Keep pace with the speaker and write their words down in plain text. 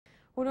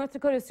Well, North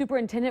Dakota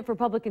Superintendent for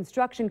Public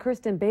Instruction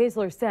Kirsten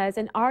Baesler says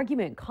an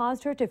argument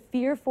caused her to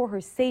fear for her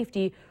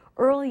safety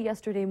early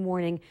yesterday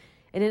morning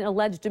in an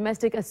alleged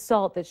domestic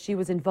assault that she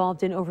was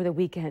involved in over the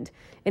weekend.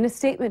 In a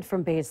statement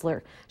from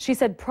Baesler, she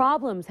said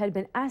problems had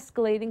been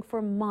escalating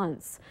for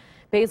months.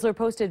 Baesler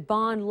posted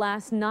bond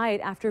last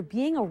night after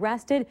being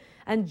arrested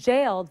and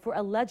jailed for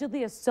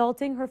allegedly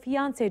assaulting her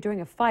fiance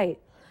during a fight.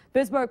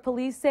 Bismarck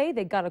police say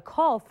they got a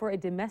call for a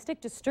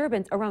domestic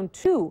disturbance around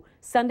 2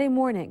 Sunday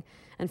morning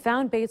and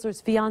found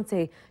Baesler's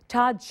fiance,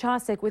 Todd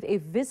Chosick, with a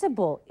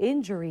visible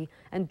injury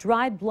and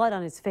dried blood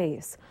on his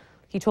face.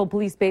 He told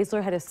police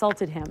Baesler had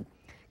assaulted him.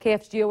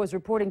 KFGO was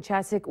reporting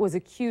Chosick was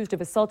accused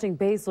of assaulting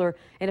Baesler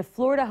in a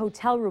Florida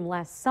hotel room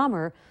last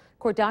summer.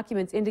 Court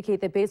documents indicate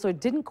that Baesler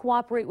didn't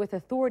cooperate with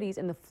authorities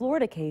in the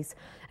Florida case,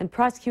 and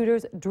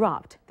prosecutors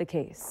dropped the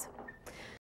case.